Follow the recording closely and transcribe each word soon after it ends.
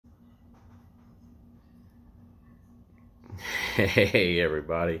Hey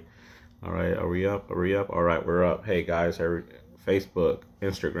everybody. All right, are we up? Are we up? All right, we're up. Hey guys, Facebook,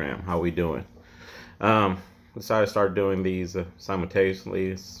 Instagram, how we doing? Um, Decided to start doing these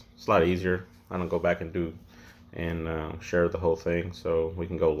simultaneously. It's a lot easier. I don't go back and do and share the whole thing, so we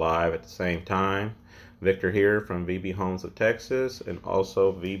can go live at the same time. Victor here from VB Homes of Texas and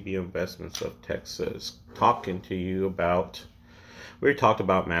also VB Investments of Texas, talking to you about. We talked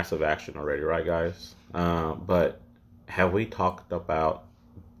about massive action already, right, guys? But have we talked about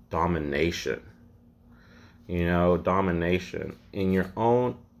domination? Domination in your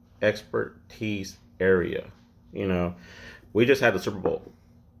own expertise area. You know, we just had the Super Bowl.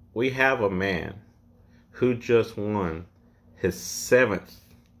 We have a man who just won his seven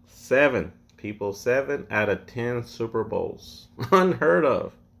people, 7 out of 10 Super Bowls. Unheard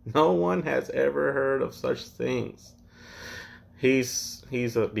of. No one has ever heard of such things. He's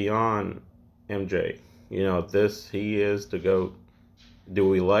a beyond MJ. He is the GOAT.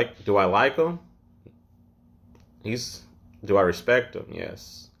 Do I like him? Do I respect him?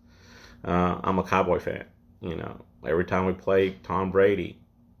 Yes. I'm a Cowboy fan. Every time we play Tom Brady,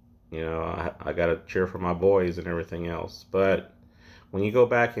 I got to cheer for my boys and everything else. But when you go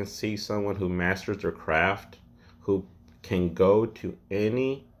back and see someone who masters their craft, who can go to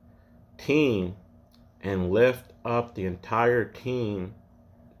any team and lift up the entire team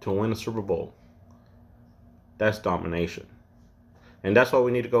to win a Super Bowl, that's domination. And that's what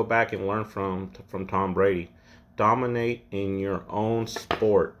we need to go back and learn from Tom Brady. Dominate in your own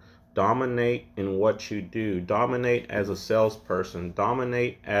sport. Dominate in what you do. Dominate as a salesperson.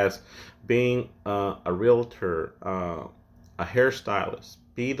 Dominate as being a realtor, a hairstylist.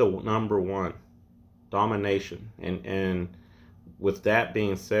 Be the number one. Domination. And with that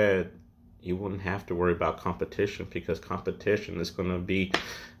being said, you wouldn't have to worry about competition, because competition is going to be,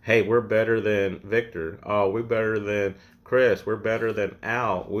 hey, we're better than Victor. Oh, we're better than Chris. We're better than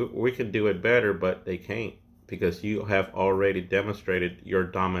Al. We can do it better, but they can't, because you have already demonstrated your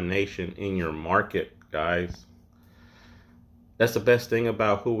domination in your market, guys. That's the best thing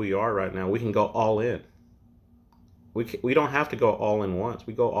about who we are right now. We can go all in. We don't have to go all in once.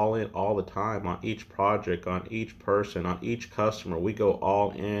 We go all in all the time on each project, on each person, on each customer. We go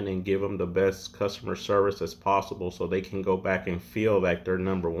all in and give them the best customer service as possible so they can go back and feel like they're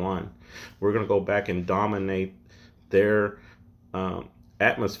number one. We're going to go back and dominate their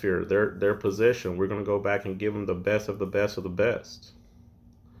atmosphere, their position. We're going to go back and give them the best of the best of the best.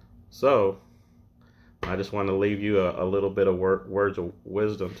 So I just want to leave you a little bit of words of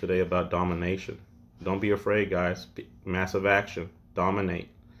wisdom today about domination. Don't be afraid, guys. Massive action. Dominate.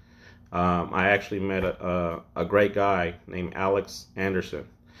 I actually met a great guy named Alex Anderson.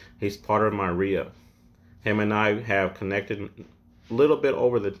 He's part of my RIA. Him and I have connected a little bit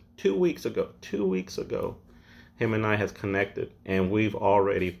over the 2 weeks ago. 2 weeks ago, him and I has connected, and we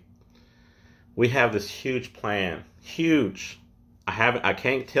have this huge plan. Huge. I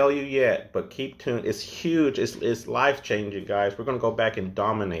can't tell you yet, but keep tuned. It's huge. It's life-changing, guys. We're going to go back and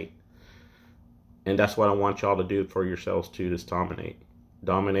dominate. And that's what I want y'all to do for yourselves too, just dominate.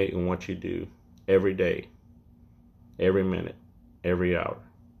 Dominate in what you do every day, every minute, every hour.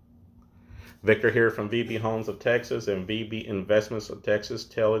 Victor here from VB Homes of Texas and VB Investments of Texas,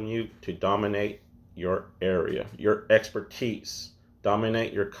 telling you to dominate your area, your expertise.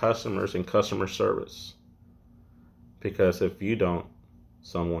 Dominate your customers and customer service. Because if you don't,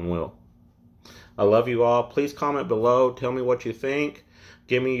 someone will. I love you all. Please comment below. Tell me what you think.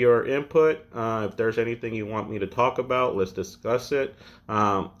 Give me your input. If there's anything you want me to talk about, let's discuss it.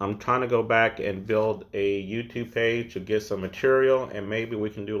 I'm trying to go back and build a YouTube page to get some material, and maybe we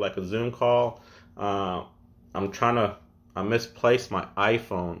can do like a Zoom call. I misplaced my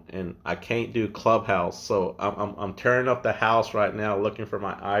iPhone, and I can't do Clubhouse, so I'm tearing up the house right now looking for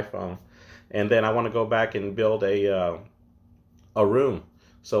my iPhone. And then I want to go back and build a room,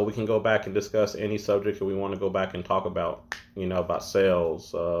 so we can go back and discuss any subject that we want to go back and talk about, about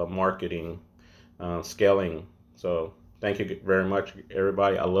sales, marketing, scaling. So thank you very much,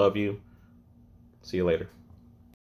 everybody. I love you. See you later.